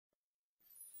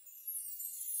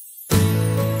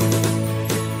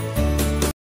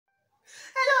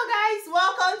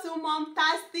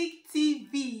Momtastic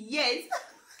TV. Yes.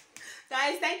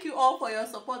 Guys, thank you all for your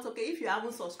support. Okay, if you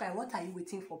haven't subscribed, what are you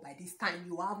waiting for by this time?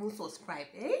 You haven't subscribed,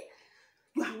 eh?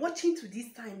 You are watching to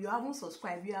this time, you haven't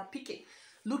subscribed, you are picking,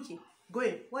 looking,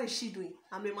 going. What is she doing?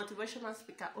 I'm a motivational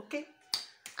speaker, okay?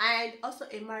 And also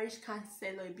a marriage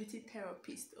counselor, a beauty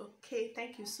therapist, okay?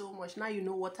 Thank you so much. Now you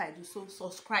know what I do, so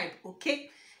subscribe, okay?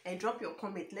 And drop your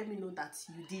comment, let me know that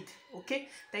you did, okay?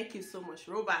 Thank you so much.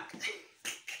 Roll back.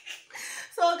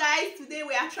 So guys, today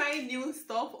we are trying new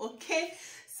stuff, okay?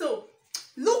 So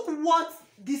look what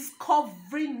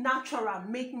Discovering Natural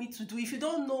make me to do. If you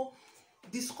don't know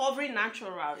Discovering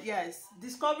Natural, yes,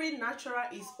 Discovering Natural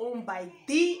is owned by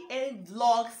DM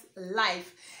Vlogs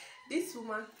Life. This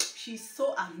woman, she's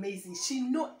so amazing. She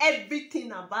know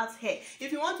everything about hair.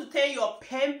 If you want to turn your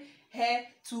perm hair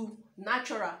to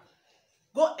natural,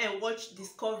 go and watch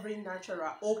Discovering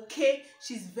Natural, okay?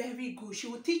 She's very good. She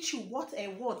will teach you what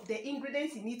and what the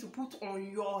ingredients you need to put on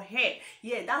your hair.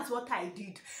 Yeah, that's what I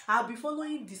did. I'll be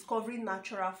following Discovering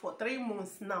Natural for 3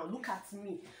 months now. Look at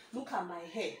me. Look at my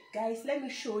hair. Guys, let me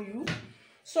show you.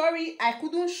 Sorry, I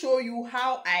couldn't show you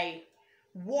how I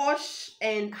wash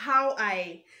and how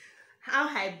I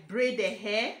braid the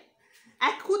hair.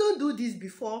 I couldn't do this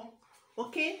before.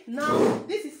 Okay, now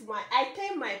this is I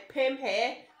turn my perm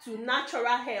hair to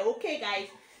natural hair. Okay guys,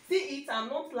 see it, I'm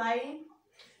not lying.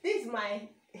 This is my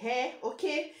hair,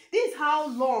 okay? This is how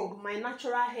long my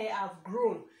natural hair have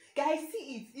grown. Guys,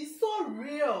 see it, it's so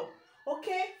real,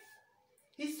 okay?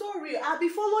 It's so real. I'll be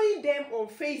following them on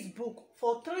Facebook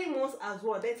for 3 months as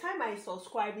well. The time I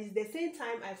subscribe is the same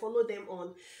time I follow them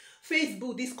on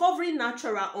Facebook. Discovering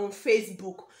Natural on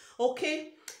Facebook,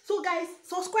 okay? So guys,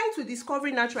 subscribe to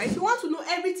Discovering Natural. If you want to know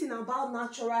everything about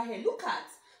natural hair, look at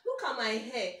my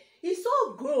hair. It's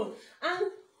so grown,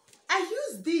 and I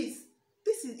use this.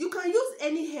 This is, you can use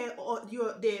any hair or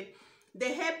the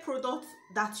hair product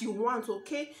that you want,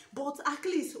 okay? But at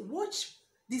least watch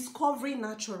Discovering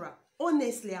Natural.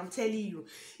 Honestly, I'm telling you,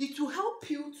 it will help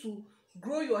you to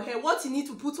grow your hair, what you need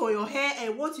to put on your hair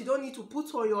and what you don't need to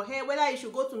put on your hair, whether you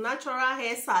should go to natural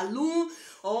hair salon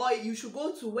or you should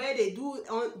go to where they do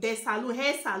on the salon,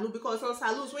 hair salon, because some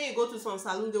salons, when you go to some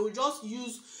salon, they will just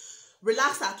use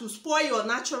relaxer to spoil your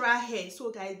natural hair.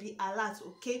 So guys, be alert,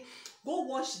 okay? Go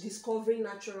watch Discovering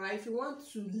Natural if you want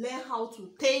to learn how to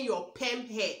turn your perm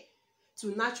hair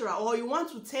to natural, or you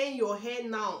want to turn your hair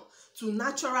now to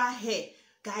natural hair.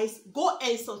 Guys, go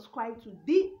and subscribe to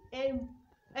DM.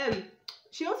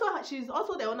 She's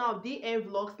also the owner of DM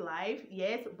Vlogs Live,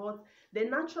 yes, but the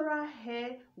natural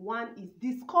hair one is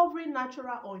Discovering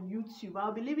Natural on YouTube.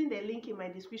 I'll be leaving the link in my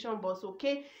description box,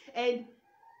 okay? And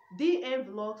DM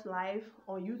Vlogs Live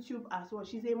on YouTube as well.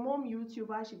 She's a mom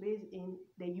YouTuber. She's based in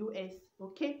the US,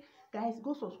 okay? Guys,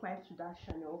 go subscribe to that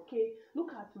channel, okay?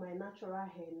 Look at my natural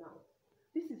hair now.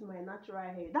 This is my natural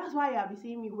hair. That's why you'll be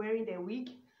seeing me wearing the wig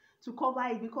to cover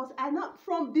it, because I know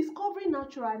from Discovering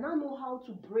Natural, I now know how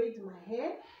to braid my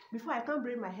hair. Before, I can't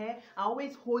braid my hair, I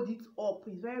always hold it up.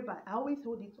 It's very bad. I always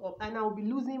hold it up and I'll be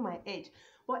losing my edge.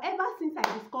 But ever since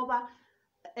I discover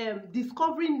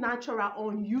Discovering Natural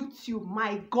on YouTube,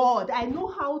 my God, I know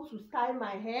how to style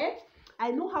my hair. I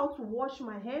know how to wash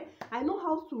my hair. I know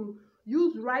how to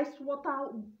use rice water.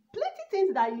 Plenty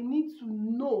things that you need to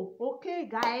know, okay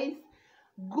guys?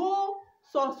 Go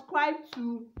subscribe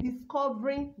to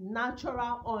Discovering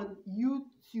Natural on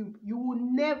YouTube. You will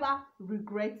never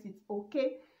regret it,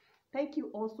 okay? Thank you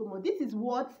all so much. This is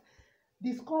what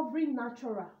Discovering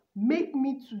Natural make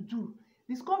me to do.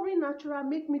 Discovering Natural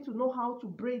make me to know how to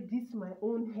braid this my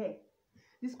own hair.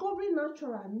 Discovering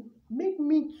Natural make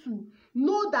me to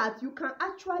know that you can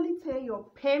actually turn your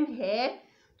perm hair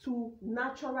to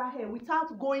natural hair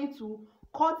without going to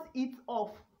cut it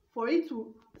off for it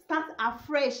to start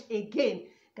afresh again.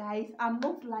 Guys, I'm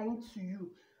not lying to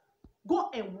you. Go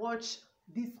and watch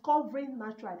Discovering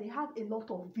Natural. They have a lot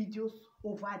of videos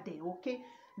over there, okay?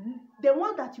 The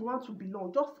one that you want to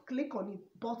belong, just click on it,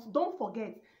 but don't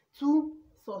forget to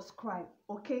subscribe,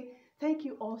 okay? Thank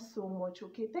you all so much,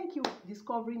 okay? Thank you,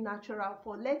 Discovering Natural,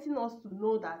 for letting us to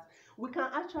know that we can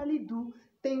actually do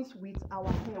things with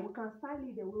our hair. We can style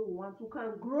it the way we want. We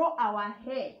can grow our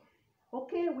hair,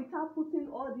 okay, without putting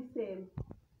all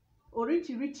this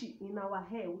richie in our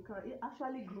hair. We can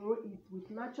actually grow it with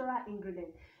natural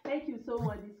ingredients. Thank you so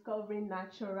much, Discovering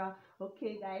Natural.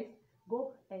 Okay guys,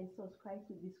 go and subscribe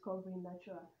to Discovering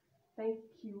Natural. Thank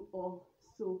you all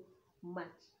so much.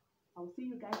 I'll see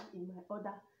you guys in my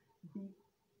other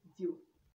video.